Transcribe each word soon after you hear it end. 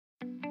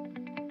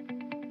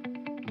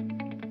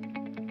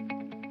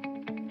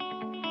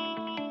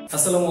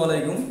আসসালামু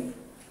আলাইকুম।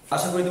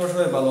 আশা করি তোমরা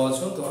সবাই ভালো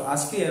আছো। তো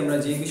আজকে আমরা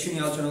যে বিষয়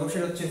নিয়ে আলোচনা করব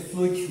সেটা হচ্ছে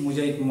fluid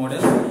mosaic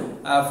model.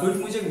 Fluid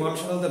mosaic model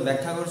সাধারণত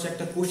ব্যাখ্যা করছে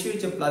একটা কোষের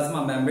যে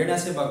প্লাজমা মেমব্রেন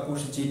আছে বা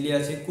কোষ ঝিল্লি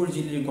আছে, কোষ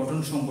ঝিল্লির গঠন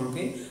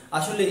সম্পর্কে।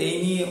 আসলে এই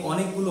নিয়ে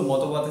অনেকগুলো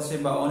মতবাদ আছে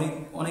বা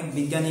অনেক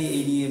বিজ্ঞানী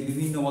এই নিয়ে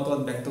বিভিন্ন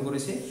মতবাদ ব্যক্ত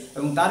করেছে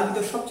এবং তার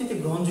ভিতর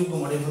সবচেয়ে গ্রহণযোগ্য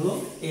মডেল হলো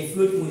এই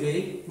ফ্লুইড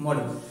মোজাইক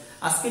মডেল।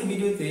 আজকের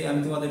ভিডিওতে আমি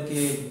তোমাদেরকে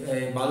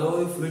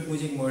ভালোভাবে ফ্লুইড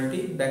মোজাইক মডেলটি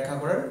ব্যাখ্যা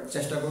করার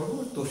চেষ্টা করব।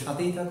 তো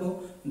সাথেই থাকো,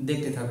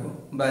 দেখতে থাকো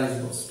বায়োলজি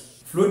পোস্ট।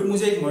 ফ্লুইড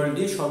মোজাইক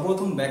মডেলটি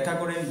সর্বপ্রথম ব্যাখ্যা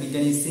করেন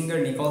বিজ্ঞানী সিঙ্গার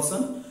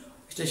নিকলসন।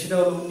 সেটা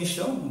হলো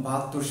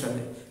 1972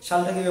 সালে।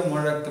 সালটা কিভাবে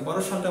মনে রাখতে পারো?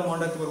 সালটা মনে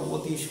রাখতে পারো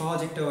অতি সহজ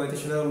একটা হয়তো,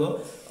 সেটা হলো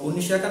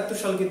 1971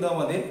 সাল কিন্তু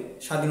আমাদের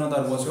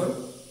স্বাধীনতার বছর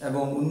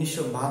এবং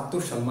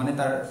 1972 সাল মানে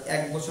তার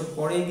এক বছর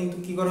পরেই কিন্তু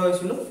কি করা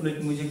হয়েছিল, ফ্লুইড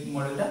মোজাইক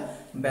মডেলটা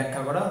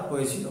ব্যাখ্যা করা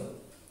হয়েছিল।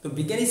 তো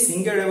বিজ্ঞানী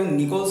সিঙ্গার এবং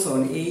নিকলসন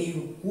এই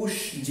কোষ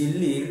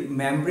ঝিল্লির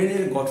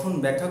মেমব্রেনের গঠন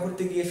ব্যাখ্যা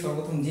করতে গিয়ে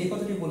সর্বপ্রথম যে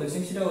কথাটি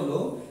বলেছেন সেটা হলো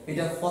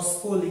এটা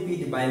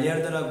ফসফোলিপিড বাইলেয়ার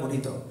দ্বারা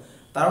গঠিত।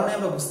 তার মানে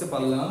আমরা বুঝতে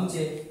পারলাম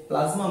যে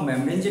প্লাজমা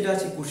মেমব্রেন যেটা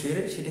আছে কোষের,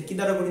 সেটা কি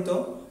দ্বারা গঠিত?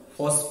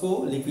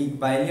 ফসফোলিপিড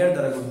বাইলেয়ার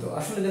দ্বারা গঠিত।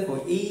 আসলে দেখো,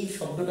 এই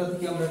শব্দটা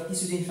থেকে আমরা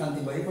কিছু জিনিস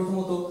জানতে পারি।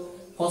 প্রথমত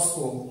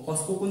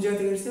ফসফো কোন জায়গা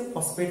থেকে এসেছে?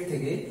 ফসফেট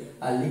থেকে।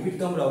 আর লিপিড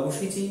তো আমরা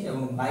অবশ্যই চিনি।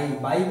 এবং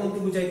বাই বলতে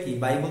বোঝায় কি?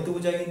 বাই বলতে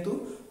বোঝায় কিন্তু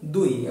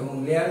দুই, এবং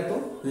লেয়ার তো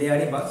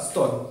লেয়ারই বা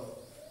স্তর।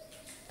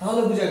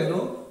 তাহলে বোঝা গেল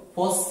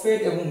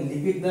ফসফেট এবং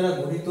লিপিড দ্বারা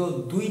গঠিত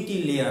দুইটি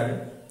লেয়ার,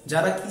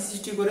 যারা কি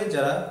সৃষ্টি করে?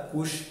 যারা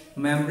কোষ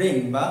মেমব্রেন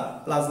বা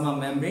প্লাজমা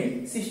মেমব্রেন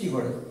সৃষ্টি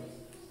করে।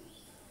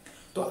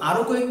 তো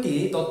আরো কয়েকটি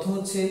তথ্য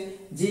হচ্ছে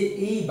যে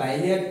এই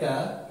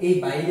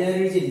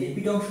বাইলেয়ারের যে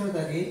লিপিড অংশটা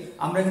থাকে,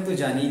 আমরা কিন্তু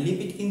জানি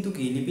লিপিড কিন্তু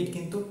কি? লিপিড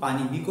কিন্তু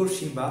পানি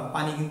বিকর্ষী বা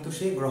পানি কিন্তু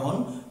সে গ্রহণ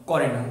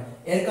করে না।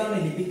 এর কারণে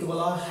লিপিডকে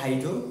বলা হয়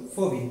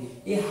হাইড্রোফোবিক।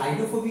 এই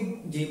হাইড্রোফোবিক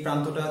যে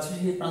প্রান্তটা আছে,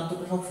 সেই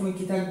প্রান্তটা সবসময়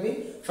কি থাকবে?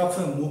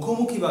 সবসময়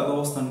মুখোমুখি ভাবে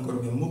অবস্থান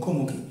করবে।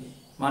 মুখোমুখি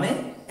মানে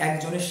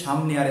একজনের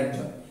সামনে আর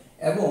একজন।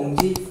 এবং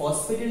যে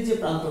ফসফেটের যে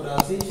প্রান্তটা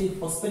আছে, সেই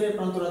ফসফেটের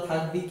প্রান্তটা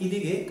থাকবে কি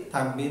দিকে?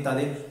 থাকবে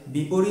তাদের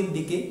বিপরীত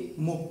দিকে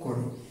মুখ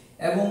করে।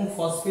 এবং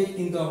ফসফেট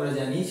কিন্তু আমরা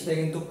জানি সেটা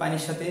কিন্তু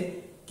পানির সাথে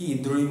কি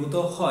দ্রবীভূত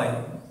হয়,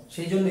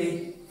 সেই জন্য এই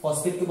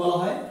ফসফেটকে বলা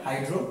হয়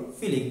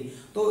হাইড্রোফিলিক।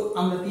 তো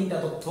আমরা তিনটা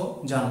তথ্য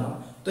জানলাম।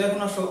 তো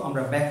এখন আসো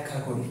আমরা ব্যাখ্যা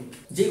করি।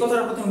 যে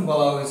কথাটা প্রথমে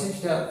বলা হয়েছে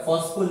সেটা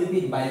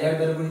ফসফোলিপিড বাইলেয়ার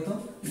দ্বারা গঠিত।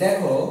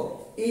 দেখো,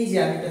 এই যে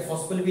আমি একটা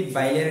ফসফোলিপিড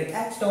বাইলেয়ারের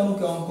একটা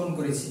অণুকে অঙ্কন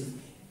করেছি।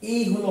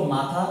 এই হলো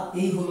মাথা,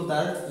 এই হলো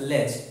তার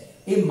লেজ।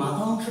 এই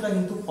মাথা অংশটা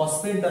কিন্তু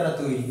ফসফেট দ্বারা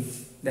তৈরি।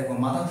 দেখো,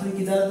 মাথা অংশটি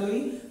কি দ্বারা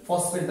তৈরি?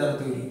 ফসফেট দ্বারা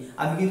তৈরি।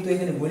 আমি কিন্তু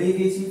এখানে বলেই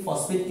দিয়েছি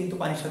ফসফেট কিন্তু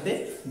পানির সাথে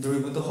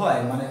দ্রবীভূত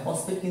হয়, মানে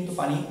ফসফেট কিন্তু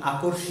পানি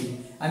আকর্ষী।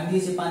 আমি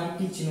দিয়েছি পানির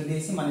টিক চিহ্ন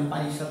দিয়েছি, মানে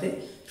পানির সাথে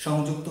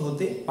সংযুক্ত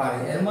হতে পারে।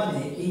 এর মানে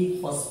এই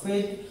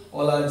ফসফেট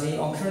ওলা যে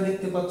অংশটা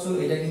দেখতে পাচ্ছ,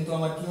 এটা কিন্তু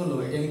আমার কি হলো?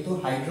 এটা কিন্তু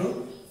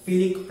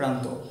হাইড্রোফিলিক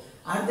প্রান্ত।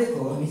 আর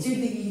দেখো নিচের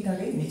দিকে কি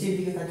থাকে? নিচের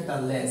দিকে থাকে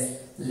তার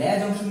লেজ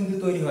অংশ কিন্তু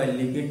তৈরি হয়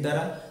লিপিড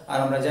দ্বারা। আর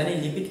আমরা জানি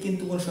লিপিড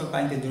কিন্তু কোন সময়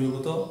পানিতে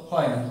দ্রবীভূত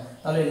হয় না।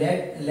 তাহলে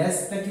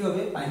লেজটা কি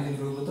হবে? পানিতে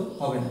দ্রবীভূত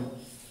হবে না।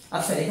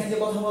 আচ্ছা, এখানে যে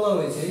কথা বলা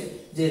হয়েছে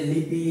যে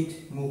লিপিড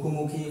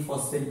মুখোমুখি,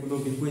 ফসফেট গুলো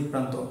বিপরীত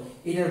প্রান্ত,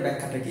 এটার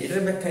ব্যাখ্যাটা কি?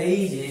 এটার ব্যাখ্যা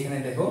এই যে এখানে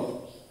দেখো,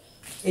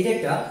 এটা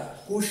একটা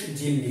কোষ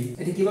ঝিল্লি।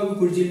 এটা কিভাবে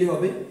কোষ ঝিল্লি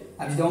হবে?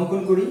 আমি যদি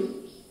অঙ্কন করি,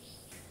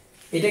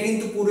 এটা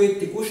কিন্তু পুরো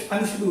একটি কোষ।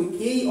 আমি শুধু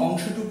এই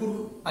অংশটুকু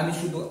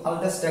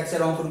আলাদা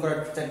স্ট্রাকচার অঙ্কন করার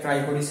ট্রাই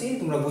করেছি,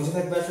 তোমরা বুঝে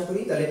থাকবে আশা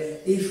করি। তাহলে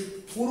এই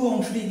পুরো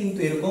অংশটি কিন্তু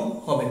এরকম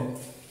হবে।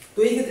 তো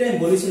এই ক্ষেত্রে আমি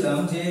বলেছিলাম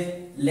যে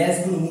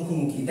লেজগুলো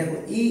মুখোমুখি। দেখো,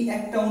 এই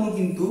একটা অণু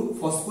কিন্তু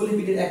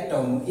ফসফোলিপিডের একটা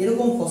অণু।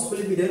 এরকম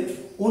ফসফোলিপিডের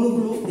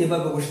অণুগুলো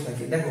এভাবে বসে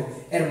থাকে। দেখো,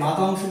 এর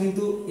মাথা অংশ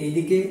কিন্তু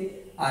এইদিকে,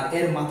 আর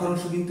এর মাথার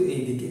অংশ কিন্তু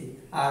এইদিকে।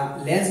 আর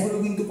লেজগুলো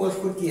কিন্তু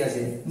পরস্পর কি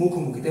আছে?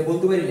 মুখোমুখি। তাই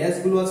বলতে পারি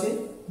লেজগুলো আছে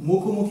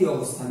মুখোমুখি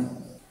অবস্থানে।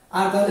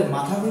 আর তাহলে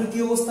মাথাগুলো কি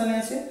অবস্থানে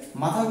আছে?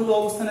 মাথাগুলো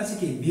অবস্থানে আছে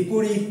কি?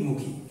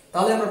 বিপরীতমুখী।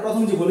 তাহলে আমরা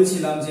প্রথম যে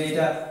বলেছিলাম যে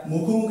এটা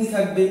মুখোমুখি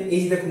থাকবে, এই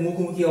যে দেখো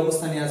মুখোমুখি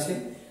অবস্থানে আছে।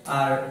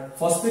 আর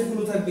ফসফেট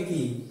গুলো থাকবে কি?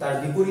 তার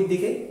বিপরীত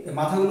দিকে।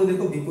 মাথাগুলো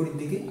দেখো বিপরীত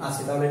দিকে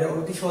আছে। তাহলে এটা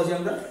অতি সহজে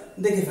আমরা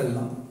দেখে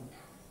ফেললাম।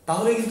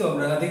 তাহলে কিন্তু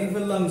আমরা দেখে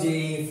ফেললাম যে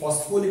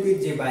ফসফোলিপিড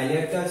যে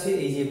বাইলেয়ারটা আছে,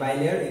 এই যে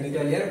বাইলেয়ার, এই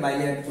দুইটা লেয়ার,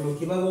 বাইলেয়ার গুলো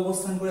কিভাবে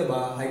অবস্থান করে বা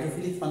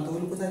হাইড্রোফিলিক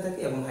প্রান্তগুলো কোথায় থাকে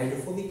এবং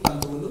হাইড্রোফোবিক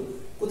প্রান্তগুলো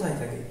কোথায়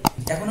থাকে।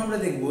 এখন আমরা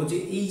দেখবো যে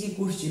এই যে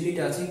কোষ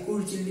ঝিল্লিটা আছে,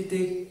 কোষ ঝিল্লিতে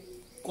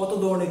কত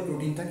ধরনের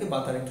প্রোটিন থাকে বা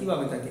তারা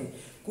কিভাবে থাকে।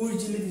 কোষ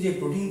ঝিল্লিতে যে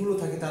প্রোটিনগুলো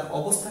থাকে তার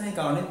অবস্থানের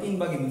কারণে তিন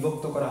ভাগে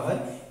বিভক্ত করা হয়।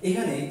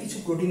 এখানে কিছু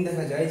প্রোটিন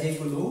দেখা যায়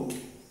যেগুলো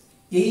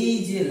এই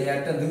যে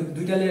লেয়ারটা,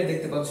 দুইটা লেয়ার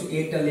দেখতে পাচ্ছ,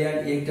 একটা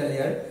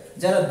লেয়ার,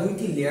 যারা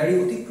দুইটি লেয়ারই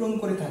অতিক্রম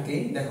করে থাকে।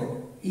 দেখো,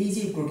 এই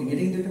যে প্রোটিন,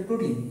 এটা কিন্তু একটা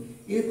প্রোটিন।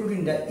 এই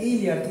প্রোটিনটা এই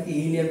লেয়ার থেকে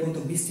এই লেয়ার পর্যন্ত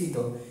বিস্তৃত,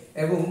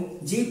 এবং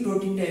যে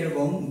প্রোটিনটা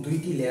এরকম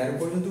দুইটি লেয়ার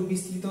পর্যন্ত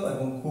বিস্তৃত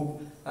এবং খুব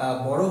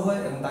বড়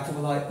হয়, এবং তাকে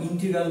বলা হয়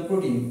ইন্টিগ্রাল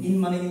প্রোটিন। ইন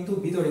মানে কিন্তু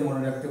ভিতরে,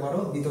 মনে রাখতে পারো,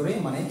 ভিতরে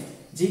মানে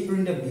যে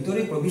প্রোটিনটা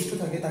ভিতরে প্রবিষ্ট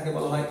থাকে তাকে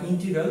বলা হয়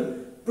ইন্টিগ্রাল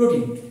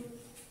প্রোটিন।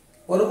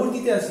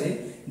 পরবর্তীতে আছে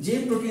যে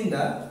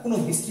প্রোটিনটা কোনো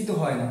বিস্তৃত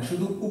হয় না,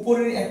 শুধু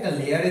উপরের একটা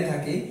লেয়ারে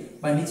থাকে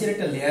বা নিচের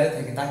একটা লেয়ারে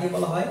থাকে, তাকে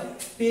বলা হয়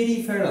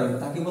পেরিফেরাল।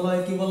 তাকে বলা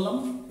হয় কি বললাম,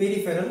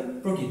 পেরিফেরাল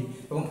প্রোটিন।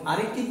 এবং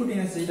আরেকটি প্রোটিন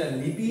আছে যেটা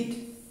লিপিড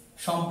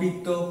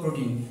সম্পৃক্ত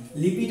প্রোটিন।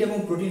 লিপিড এবং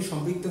প্রোটিন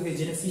সম্পৃক্ত হয়ে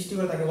যেটা সৃষ্টি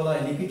করে তাকে বলা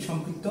হয় লিপিড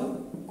সম্পৃক্ত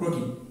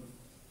প্রোটিন।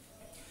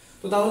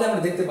 তো তাহলে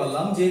আমরা দেখতে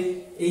পারলাম যে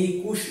এই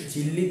কোষ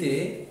ঝিল্লিতে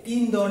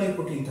 3 ধরনের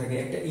প্রোটিন থাকে,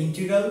 একটা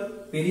ইন্টিগ্রাল,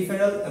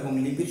 পেরিফেরাল এবং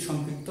লিপিড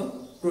সম্পৃক্ত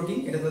প্রোটিন।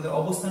 এটা তাদের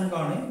অবস্থানের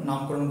কারণে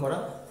নামকরণ করা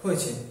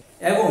হয়েছে।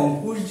 এবং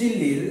কোষ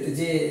ঝিল্লির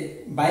যে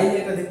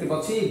বাইলেয়ারটা দেখতে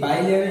পাচ্ছি, এই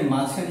বাইলেয়ারের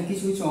মাঝখানে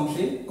কিছু কিছু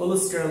অংশে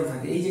কোলেস্টেরল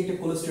থাকে। এই যে একটা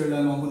কোলেস্টেরল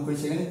আমি অঙ্কন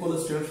করেছি, এখানে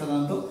কোলেস্টেরল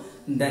সাধারণত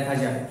দেখা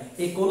যায়।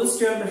 এই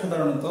কোলেস্টেরলটা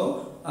সাধারণত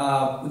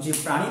যে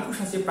প্রাণী কোষ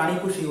আছে, প্রাণী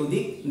কোষে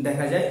অধিক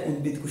দেখা যায়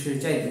উদ্ভিদ কোষের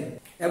চাইতে।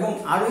 এবং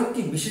আরো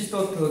একটি বিশেষ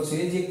তথ্য হচ্ছে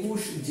যে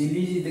কোষ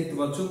ঝিল্লি যে দেখতে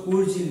পাচ্ছ,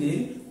 কোষ ঝিল্লির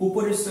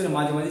উপরের স্তরে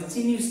মাঝে মাঝে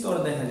চিনির স্তর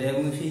দেখা যায়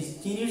এবং সেই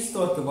চিনির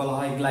স্তরকে বলা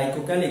হয়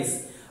গ্লাইকোক্যালিক্স।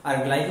 আর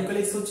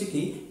গ্লাইকোক্যালিক্স হচ্ছে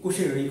কি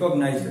কোষের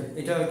রিকগনাইজার।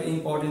 এটা একটা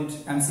ইম্পর্টেন্ট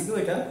এমসিকিউ,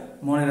 এটা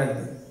মনে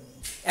রাখবে।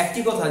 একটি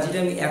কথা যেটা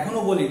আমি এখনো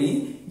বলিনি,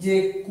 যে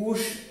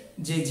কোষ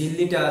যে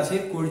ঝিল্লিটা আছে,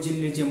 কোষ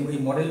ঝিল্লির যে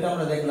মডেলটা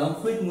আমরা দেখলাম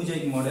ফ্লুইড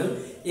মোজাইক মডেল,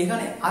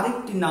 এখানে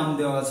আরেকটি নাম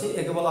দেওয়া আছে,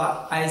 একে বলা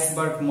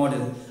আইসবার্গ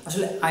মডেল।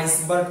 আসলে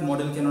আইসবার্গ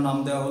মডেল কেন নাম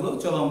দেওয়া হলো,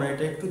 চলো আমরা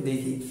এটা একটু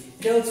দেখি।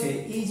 এটা হচ্ছে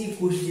এই যে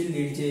কোষ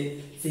ঝিল্লির যে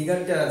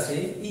ফিগারটা আছে,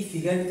 এই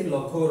ফিগারটি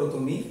লক্ষ্য করো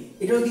তুমি,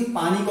 এটা যদি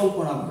পানি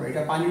কল্পনা করো,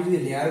 এটা পানির যদি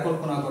লেয়ার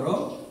কল্পনা করো,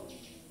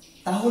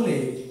 তাহলে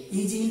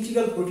এই যে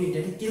ইন্টিগ্রাল প্রোটিনটা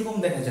এটা কিরকম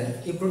দেখা যায়?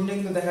 এই প্রোটিনটা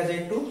কিন্তু দেখা যায়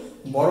একটু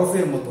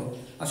বরফের মতো।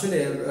 আসলে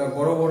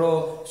বড় বড়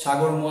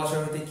সাগর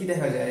মহাসাগরতে কি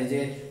দেখা যায়, যে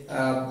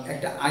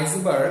একটা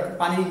আইসবার্গ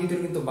পানির ভিতরে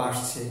কিন্তু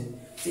ভাসছে।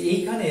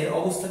 এইখানের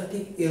অবস্থাটা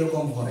ঠিক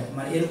এরকম হয়,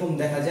 মানে এরকম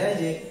দেখা যায়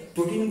যে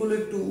প্রোটিনগুলো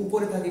একটু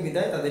উপরে থাকে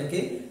বিধায় তাদেরকে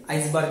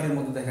আইসবার্গের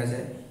মতো দেখা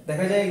যায়।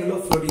 এগুলো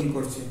ফ্লোটিং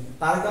করছে,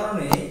 তার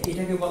কারণে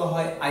এটাকে বলা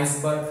হয়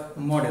আইসবার্গ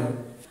মডেল।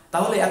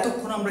 তাহলে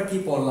এতক্ষণ আমরা কি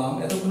পড়লাম?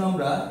 এতক্ষণ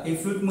আমরা এই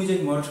ফ্লুইড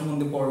মোজাইক মডেল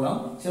সম্বন্ধে পড়লাম।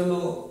 সেগুলো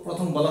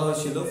প্রথম বলা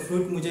হয়েছিল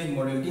ফ্লুইড মোজাইক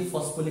মডেলটি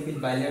ফসফোলিপিড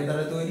বাইলেয়ার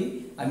দ্বারা তৈরি।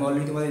 আমি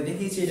অলরেডি তোমাদের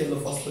দেখিয়েছি এটা হলো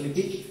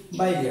ফসফোলিপিড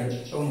বাইলেয়ার,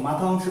 এবং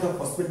মাথা অংশটা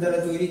ফসফেট দ্বারা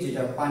তৈরি,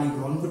 যেটা পানি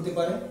গ্রহণ করতে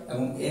পারে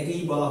এবং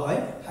একেই বলা হয়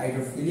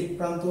হাইড্রোফিলিক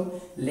প্রান্ত।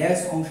 লেজ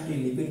অংশটি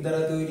লিপিড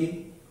দ্বারা তৈরি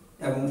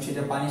এবং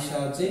সেটা পানির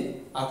সাহায্যে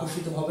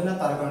আকর্ষিত হবে না,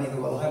 তার কারণে একে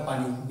বলা হয়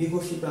পানি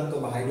বিকর্ষী প্রান্ত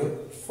বা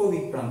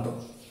হাইড্রোফোবিক প্রান্ত।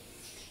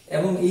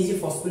 এবং এই যে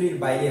ফসফোলিপিড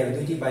বাইলেয়ার,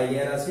 দুইটি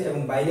বাইলেয়ার আছে, এবং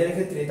বাইলেয়ারের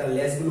ক্ষেত্রে তার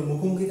লেজগুলো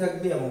মুখোমুখি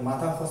থাকবে এবং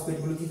মাথা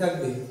ফসফেটগুলো কি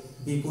থাকবে,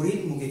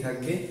 বিপরীতমুখী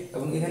থাকবে।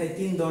 এবং এখানে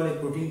 3 ধরনের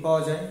প্রোটিন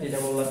পাওয়া যায়, যেটা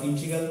বললাম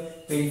ইন্টিগ্রাল,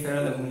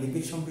 পেরিফেরাল এবং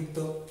লিপিড সম্পৃক্ত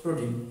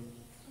প্রোটিন।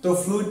 তো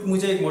ফ্লুইড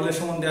মোজাইক মডেল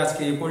সম্বন্ধে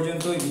আজকে এই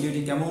পর্যন্ত।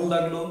 ভিডিওটি কেমন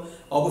লাগলো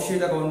অবশ্যই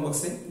এটা কমেন্ট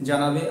বক্সে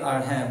জানাবে। আর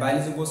হ্যাঁ,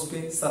 বায়োলজি পোস্টকে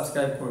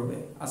সাবস্ক্রাইব করবে।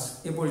 আজ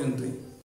এ পর্যন্তই।